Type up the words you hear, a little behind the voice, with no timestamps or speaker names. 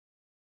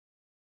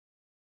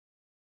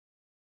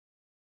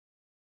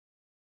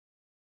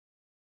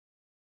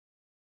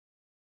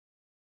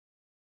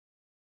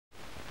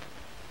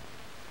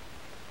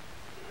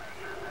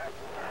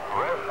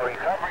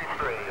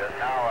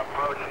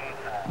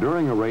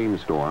During a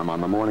rainstorm on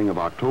the morning of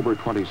October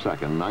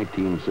 22nd,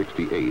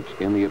 1968,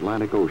 in the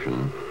Atlantic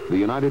Ocean, the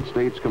United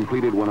States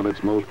completed one of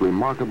its most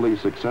remarkably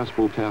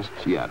successful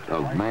tests yet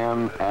of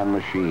man and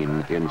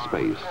machine in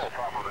space.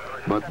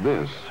 But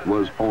this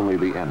was only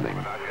the ending.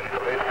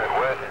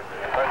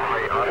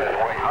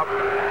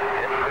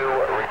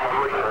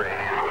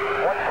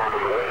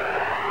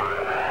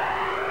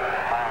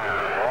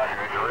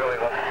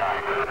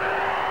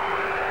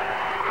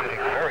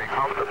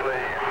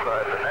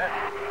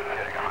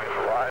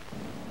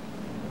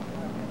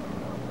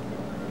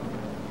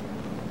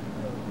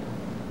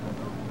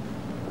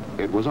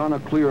 It was on a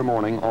clear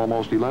morning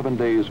almost 11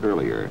 days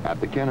earlier at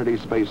the Kennedy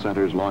Space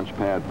Center's Launch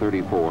Pad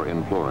 34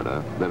 in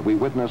Florida that we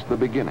witnessed the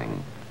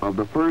beginning of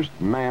the first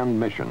manned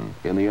mission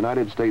in the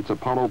United States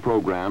Apollo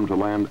program to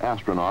land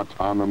astronauts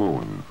on the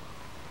moon.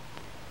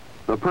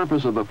 The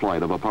purpose of the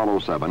flight of Apollo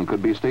 7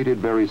 could be stated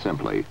very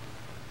simply: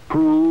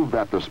 prove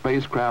that the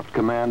spacecraft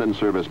command and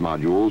service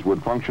modules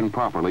would function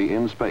properly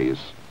in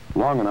space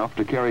long enough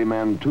to carry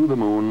men to the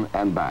moon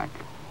and back.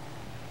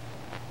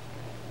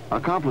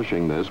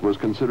 Accomplishing this was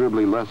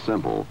considerably less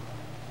simple.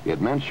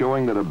 It meant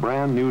showing that a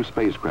brand new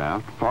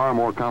spacecraft, far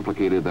more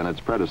complicated than its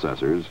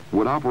predecessors,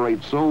 would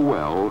operate so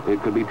well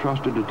it could be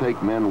trusted to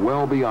take men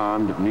well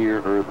beyond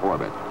near-Earth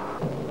orbit.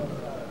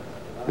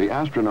 The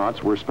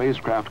astronauts were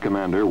spacecraft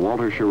commander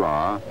Walter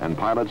Schirra and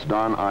pilots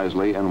Don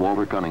Isley and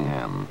Walter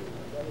Cunningham.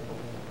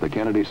 The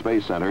Kennedy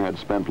Space Center had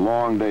spent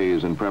long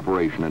days in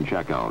preparation and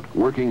checkout,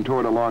 working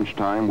toward a launch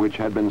time which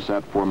had been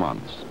set for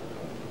months.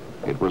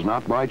 It was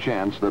not by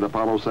chance that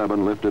Apollo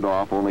 7 lifted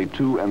off only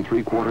 2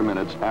 3/4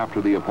 minutes after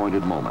the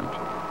appointed moment.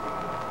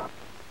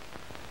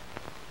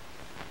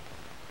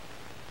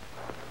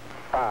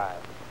 5,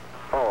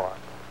 4,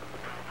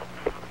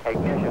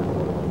 ignition,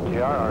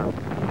 GR.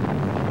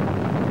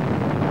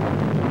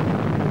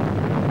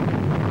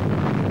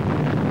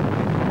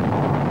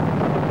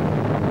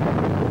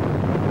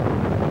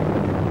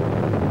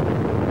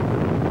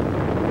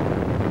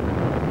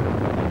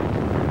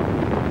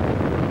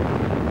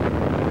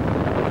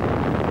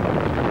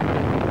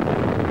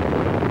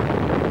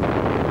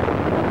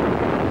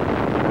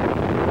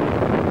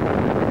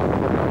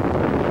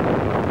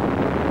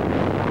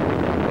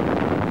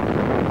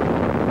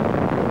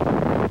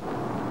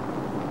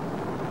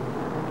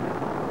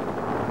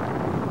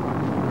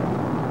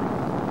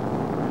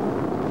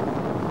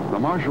 The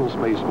Marshall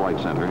Space Flight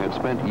Center had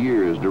spent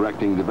years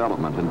directing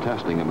development and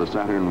testing of the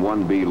Saturn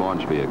 1B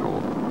launch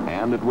vehicle,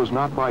 and it was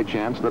not by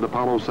chance that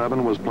Apollo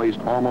 7 was placed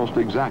almost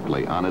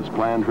exactly on its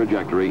planned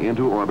trajectory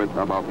into orbit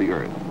about the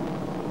Earth.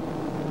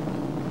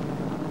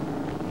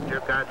 Your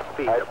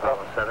Godspeed,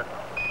 Apollo 7.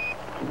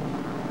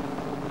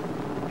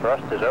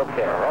 Thrust is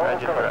okay.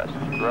 Roger thrust.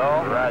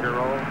 Roll, roger,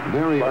 roll.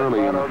 Very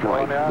early in the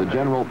flight, the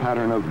general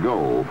pattern of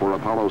go for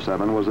Apollo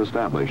 7 was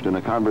established in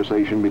a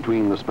conversation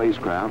between the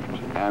spacecraft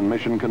and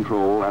mission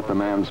control at the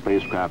Manned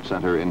Spacecraft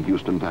Center in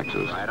Houston,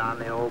 Texas. Right on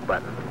the old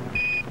button.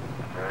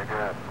 Very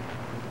good.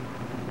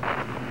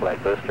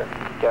 Flight booster.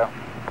 Go.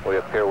 We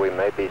appear we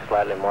may be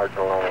slightly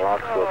marginal on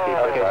rocks. We'll keep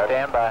it. Okay,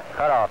 stand by.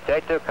 Cut off.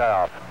 J2 cut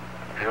off.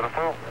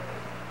 Beautiful.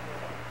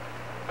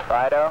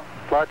 Fido.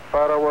 Flight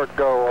Fido, we're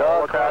go.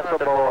 Go across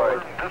the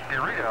board.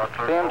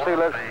 CMC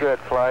looks good,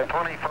 flight.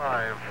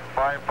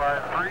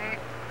 25,553.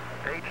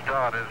 H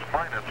dot is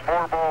minus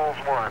 4 balls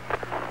 1.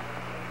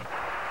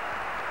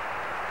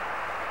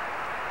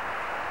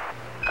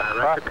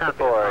 Roger, copy.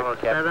 Apollo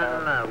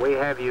 7, we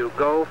have you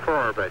go for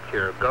orbit.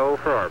 You're go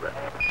for orbit.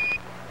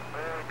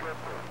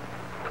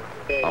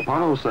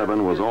 Apollo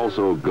 7 was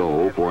also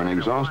go for an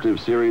exhaustive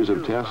series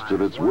of tests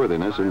of its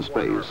worthiness in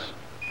space.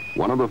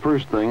 One of the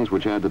first things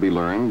which had to be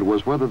learned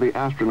was whether the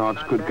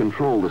astronauts could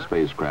control the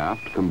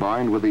spacecraft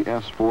combined with the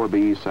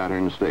S-4B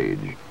Saturn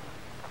stage.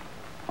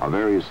 A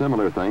very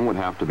similar thing would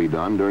have to be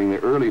done during the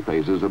early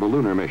phases of a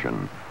lunar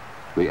mission.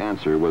 The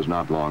answer was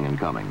not long in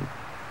coming.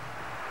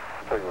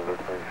 3,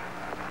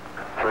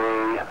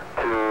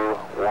 2,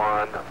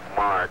 1,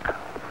 mark.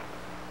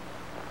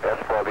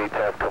 S-4B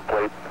test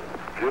complete.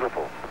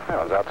 Beautiful.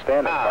 That was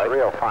outstanding.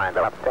 Real fine,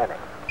 outstanding.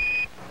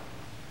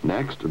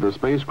 Next, the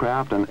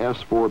spacecraft and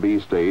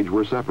S-4B stage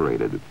were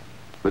separated.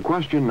 The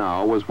question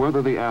now was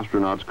whether the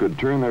astronauts could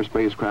turn their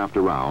spacecraft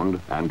around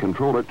and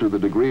control it to the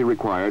degree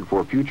required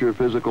for future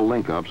physical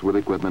link-ups with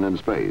equipment in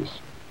space.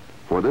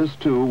 For this,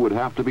 too, would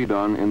have to be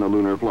done in the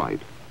lunar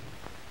flight.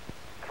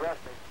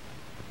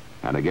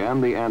 And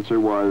again, the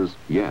answer was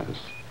yes.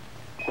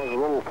 Was it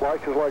little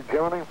flashes like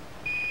Gemini?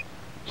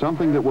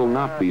 Something that will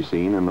not be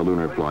seen in the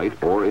lunar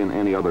flight or in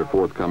any other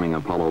forthcoming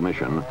Apollo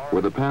mission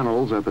were the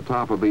panels at the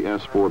top of the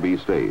S-4B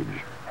stage.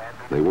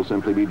 They will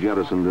simply be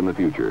jettisoned in the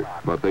future,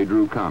 but they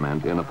drew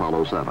comment in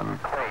Apollo 7. And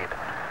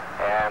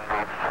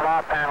the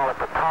slot panel at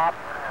the top,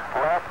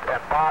 left,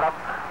 and bottom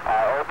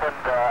are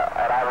opened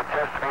at I would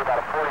just be about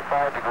a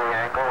 45-degree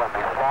angle, and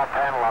the slot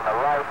panel on the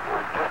right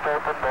is just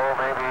opened,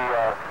 maybe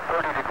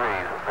 30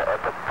 degrees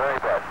at the very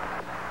best.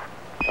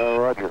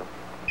 Roger.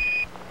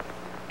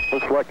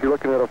 Looks like you're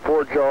looking at a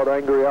 4-jawed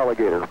angry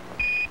alligator.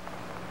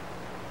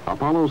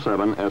 Apollo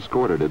 7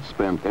 escorted its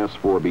spent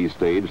S-4B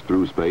stage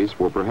through space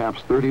for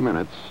perhaps 30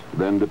 minutes,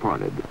 then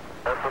departed.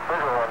 That's a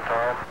bigger one,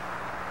 Tom.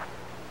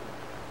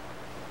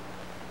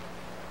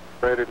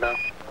 Rated now?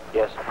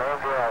 Yes.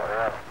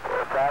 Yeah.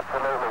 It's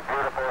absolutely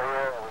beautiful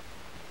here.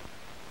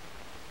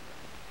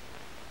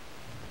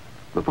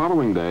 The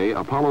following day,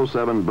 Apollo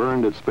 7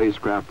 burned its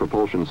spacecraft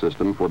propulsion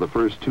system for the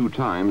first 2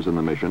 times in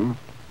the mission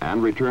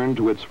and returned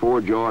to its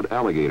 4-jawed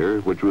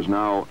alligator, which was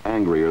now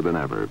angrier than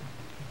ever.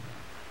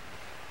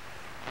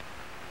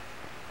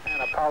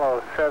 And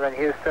Apollo 7,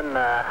 Houston,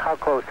 how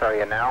close are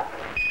you now?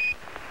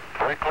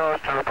 We're close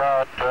to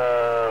about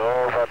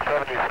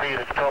 70 feet.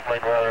 It's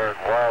tumbling rather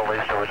wildly,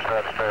 so we're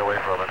trying to stay away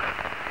from it.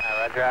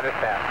 Roger,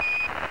 understand.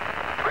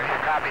 Bring your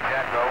copy,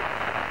 Jack, go.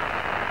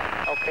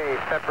 Okay,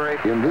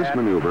 separate. In this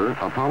maneuver,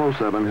 Apollo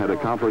 7 had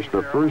accomplished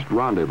the first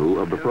rendezvous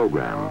of the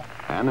program,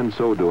 and in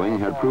so doing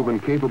had proven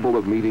capable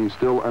of meeting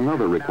still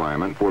another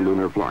requirement for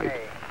lunar flight.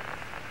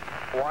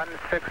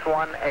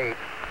 1618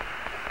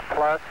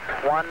 plus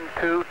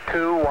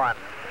 1221.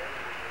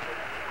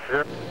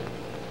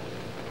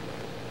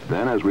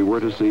 Then, as we were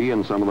to see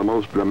in some of the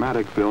most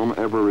dramatic film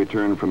ever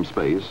returned from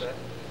space,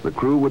 the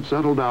crew would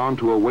settle down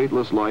to a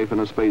weightless life in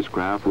a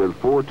spacecraft with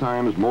 4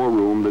 times more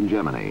room than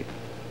Gemini.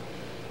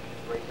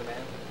 Rate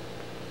command.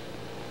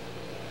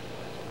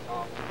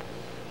 Off.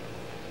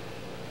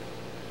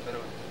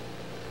 Minimum.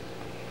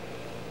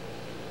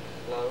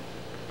 Low.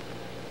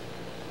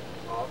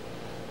 Off.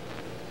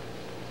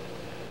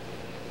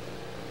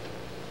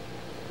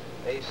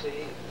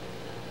 AC.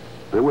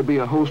 There would be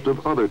a host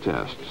of other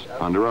tests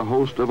under a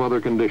host of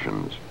other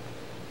conditions.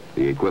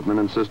 The equipment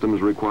and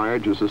systems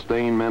required to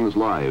sustain men's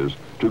lives,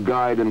 to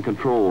guide and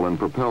control and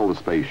propel the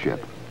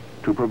spaceship,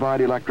 to provide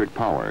electric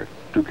power,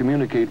 to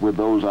communicate with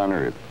those on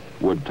Earth,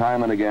 would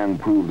time and again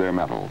prove their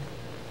mettle.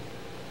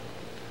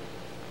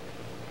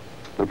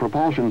 The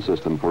propulsion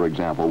system, for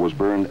example, was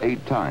burned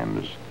 8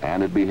 times,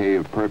 and it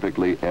behaved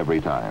perfectly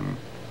every time.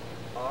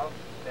 Off,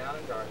 down,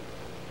 and guard.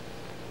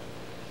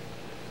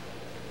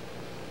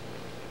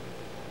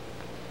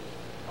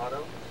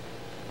 Auto.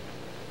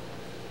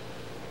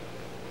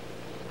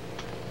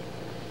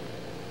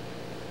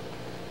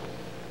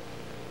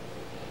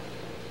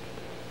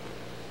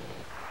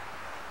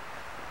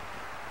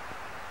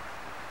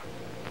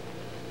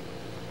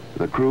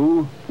 The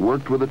crew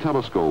worked with a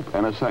telescope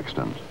and a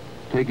sextant,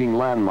 taking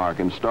landmark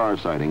and star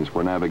sightings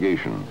for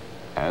navigation,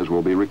 as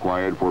will be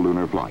required for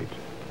lunar flight.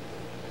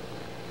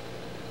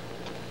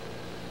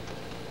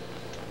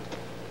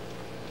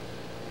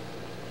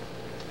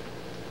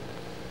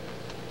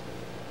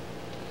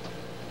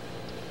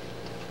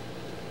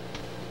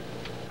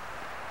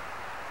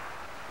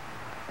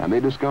 And they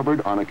discovered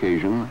on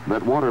occasion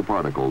that water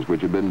particles which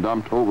had been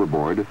dumped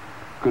overboard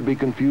could be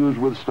confused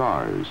with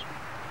stars.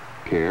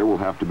 Care will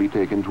have to be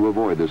taken to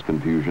avoid this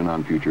confusion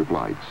on future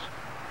flights.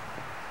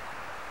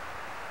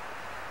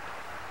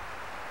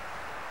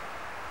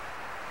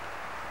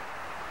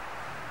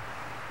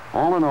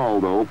 All in all,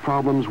 though,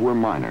 problems were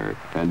minor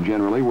and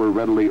generally were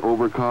readily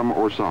overcome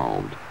or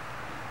solved.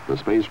 The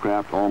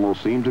spacecraft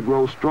almost seemed to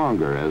grow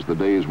stronger as the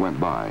days went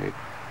by.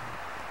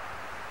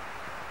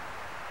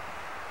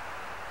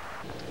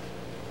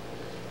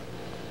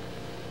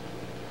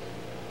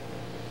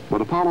 But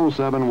Apollo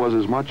 7 was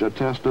as much a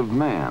test of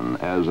man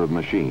as of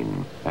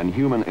machine, and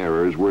human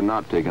errors were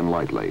not taken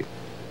lightly.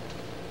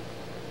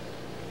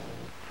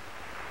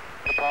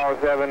 Apollo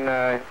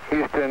 7,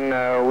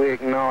 Houston, we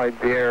acknowledge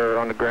the error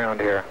on the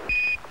ground here.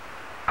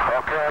 Okay,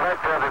 I'd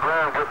like to have the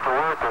ground get to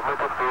work and look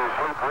at the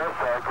sleep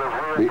website, because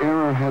The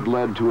error had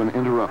led to an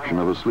interruption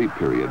of a sleep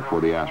period for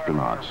the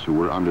astronauts, who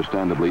were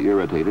understandably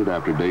irritated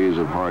after days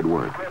of hard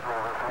work.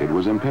 It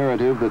was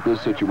imperative that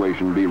this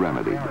situation be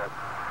remedied. I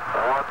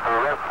want the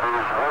rest of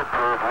these work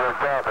crews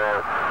worked out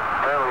there.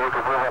 Maybe we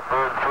can move up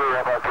burn 3.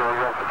 How about giving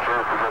us a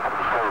chance to get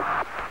some sleep?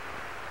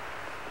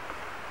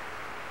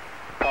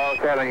 Apollo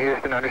 7,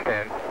 Houston,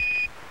 understand.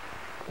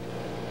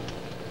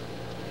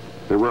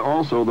 There were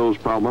also those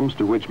problems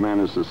to which man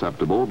is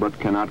susceptible but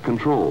cannot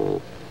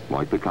control,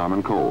 like the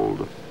common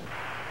cold.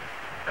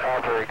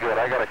 Oh, very good.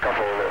 I got a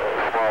couple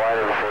small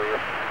items for you.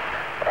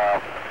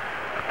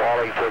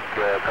 Wally took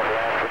a couple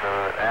ounces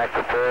of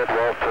Actifed.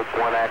 Walt took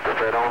 1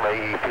 Actifed only.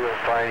 He feels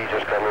fine. He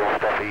just got a little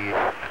stuffy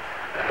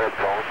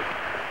headphones.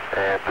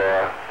 And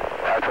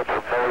I put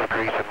some nose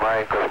grease in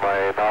mine because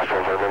my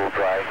nostrils are a little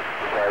dry.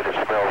 Besides, it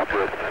smells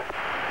good.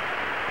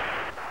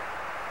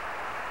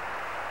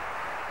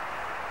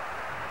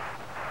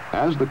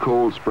 As the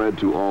cold spread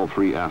to all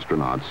 3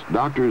 astronauts,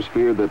 doctors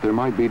feared that there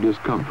might be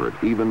discomfort,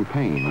 even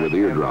pain, with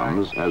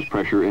eardrums as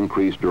pressure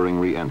increased during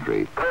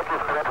re-entry.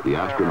 The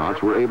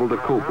astronauts were able to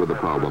cope with the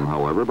problem,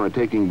 however, by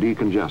taking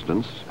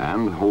decongestants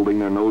and holding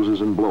their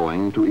noses and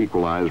blowing to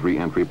equalize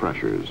re-entry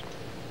pressures.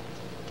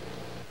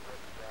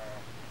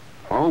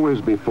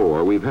 Always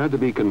before, we've had to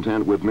be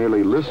content with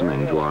merely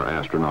listening to our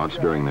astronauts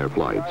during their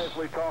flights.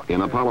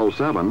 In Apollo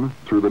 7,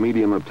 through the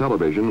medium of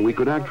television, we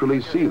could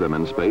actually see them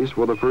in space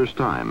for the first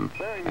time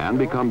and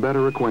become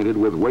better acquainted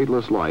with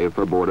weightless life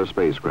aboard a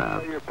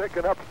spacecraft. You're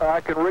picking up, I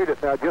can read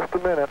it now, just a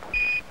minute.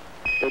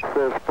 It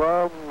says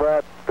from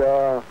that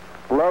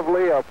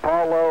lovely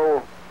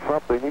Apollo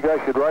something. You guys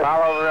should write.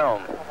 Apollo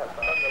room.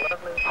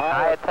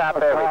 High atop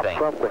everything.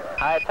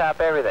 High atop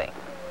everything.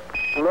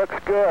 Looks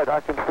good. I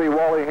can see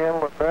Wally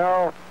Hamlin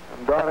now,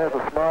 and Don has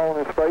a smile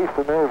on his face,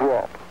 and there's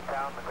Walt.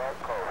 Down the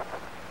Gulf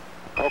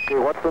Coast. Okay,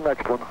 what's the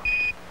next one?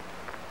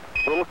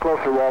 A little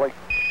closer, Wally.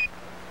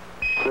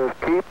 It says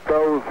keep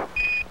those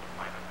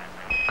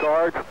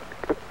cards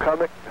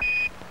coming.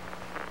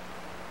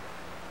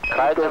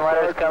 Cards and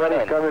letters coming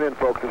in. Coming in,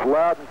 folks. It's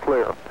loud and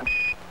clear.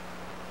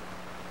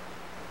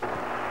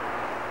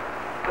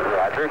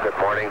 Roger. Good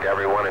morning to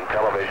everyone in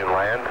television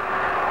land.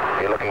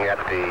 You're looking at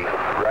the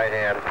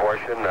right-hand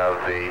portion of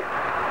the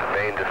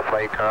main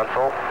display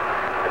console.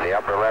 In the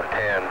upper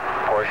left-hand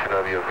portion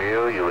of your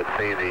view, you would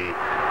see the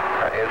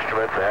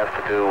instrument that has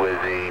to do with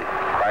the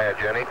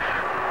cryogenics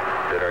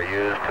that are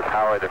used to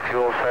power the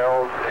fuel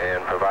cells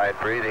and provide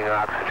breathing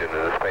oxygen to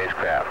the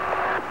spacecraft.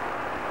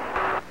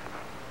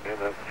 And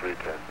that's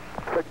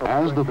 310.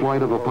 As the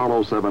flight of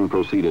Apollo 7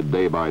 proceeded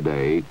day by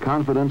day,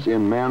 confidence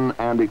in men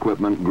and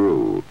equipment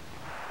grew.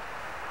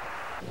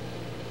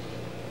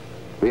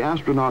 The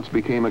astronauts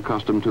became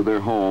accustomed to their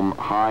home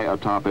high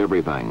atop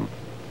everything.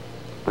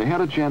 They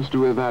had a chance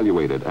to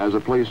evaluate it as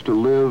a place to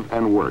live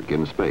and work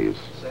in space.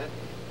 Set.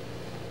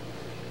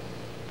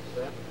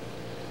 Set.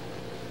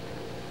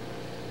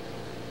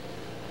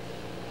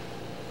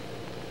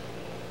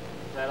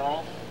 Is that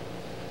all?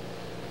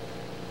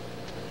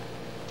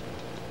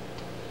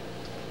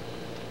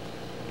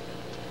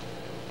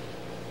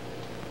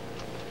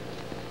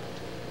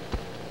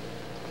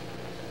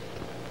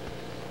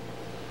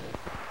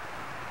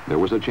 There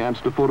was a chance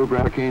to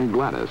photograph Hurricane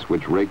Gladys,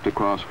 which raked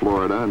across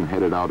Florida and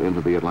headed out into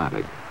the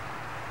Atlantic.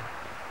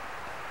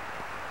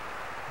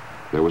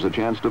 There was a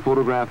chance to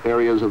photograph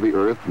areas of the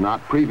Earth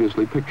not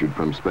previously pictured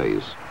from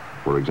space.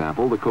 For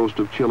example, the coast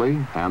of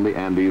Chile and the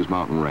Andes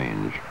mountain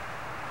range.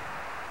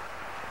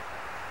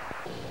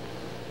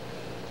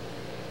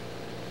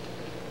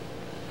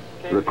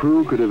 The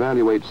crew could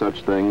evaluate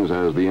such things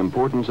as the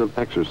importance of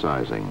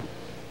exercising,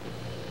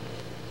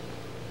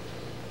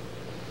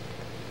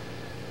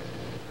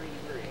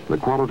 the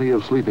quality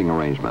of sleeping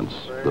arrangements,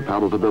 the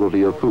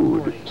palatability of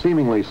food,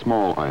 seemingly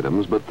small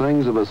items, but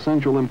things of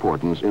essential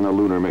importance in a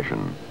lunar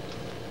mission.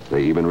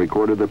 They even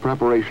recorded the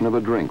preparation of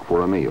a drink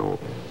for a meal.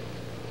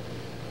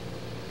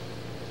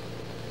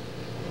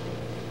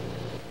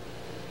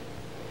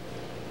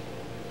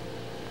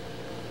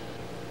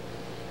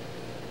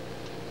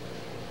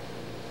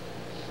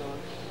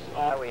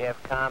 We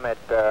have Comet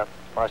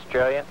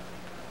Australia.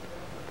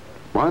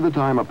 By the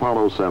time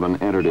Apollo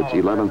 7 entered its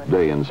 11th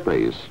day in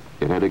space,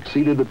 it had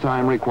exceeded the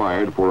time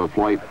required for a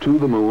flight to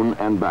the moon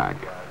and back.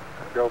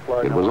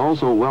 It was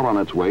also well on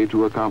its way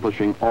to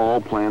accomplishing all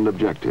planned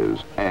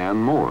objectives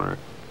and more.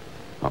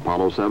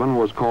 Apollo 7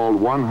 was called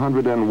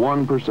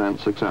 101%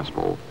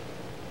 successful.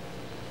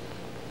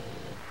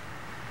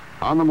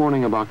 On the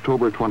morning of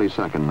October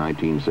 22nd,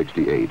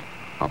 1968,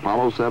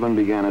 Apollo 7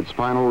 began its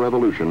final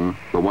revolution,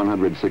 the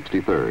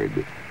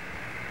 163rd.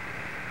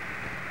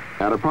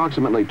 At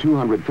approximately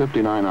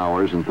 259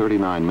 hours and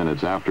 39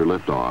 minutes after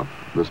liftoff,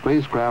 the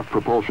spacecraft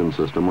propulsion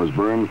system was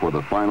burned for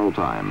the final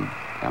time,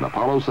 and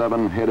Apollo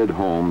 7 headed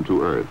home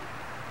to Earth.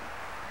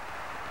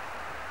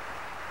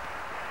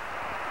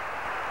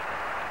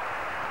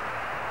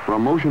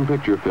 From motion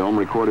picture film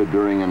recorded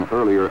during an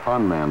earlier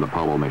unmanned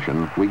Apollo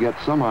mission, we get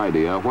some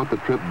idea what the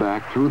trip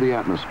back through the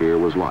atmosphere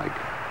was like.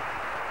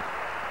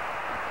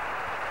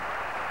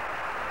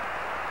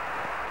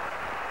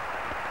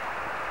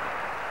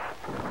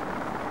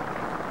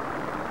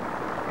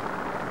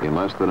 In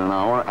less than an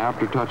hour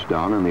after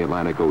touchdown in the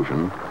Atlantic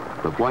Ocean,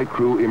 the flight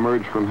crew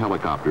emerged from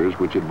helicopters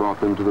which had brought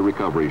them to the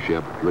recovery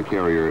ship, the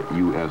carrier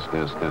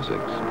USS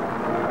Essex.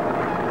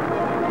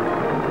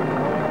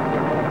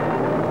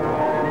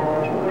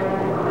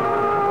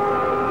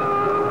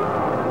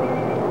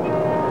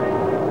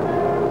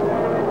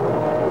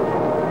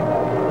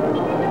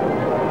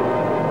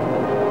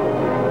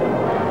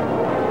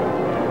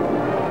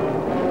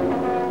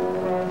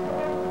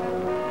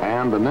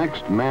 And the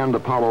next manned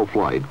Apollo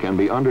flight can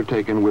be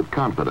undertaken with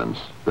confidence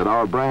that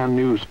our brand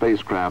new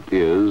spacecraft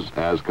is,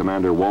 as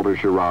Commander Walter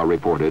Schirra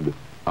reported,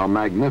 a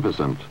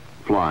magnificent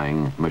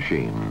flying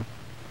machine.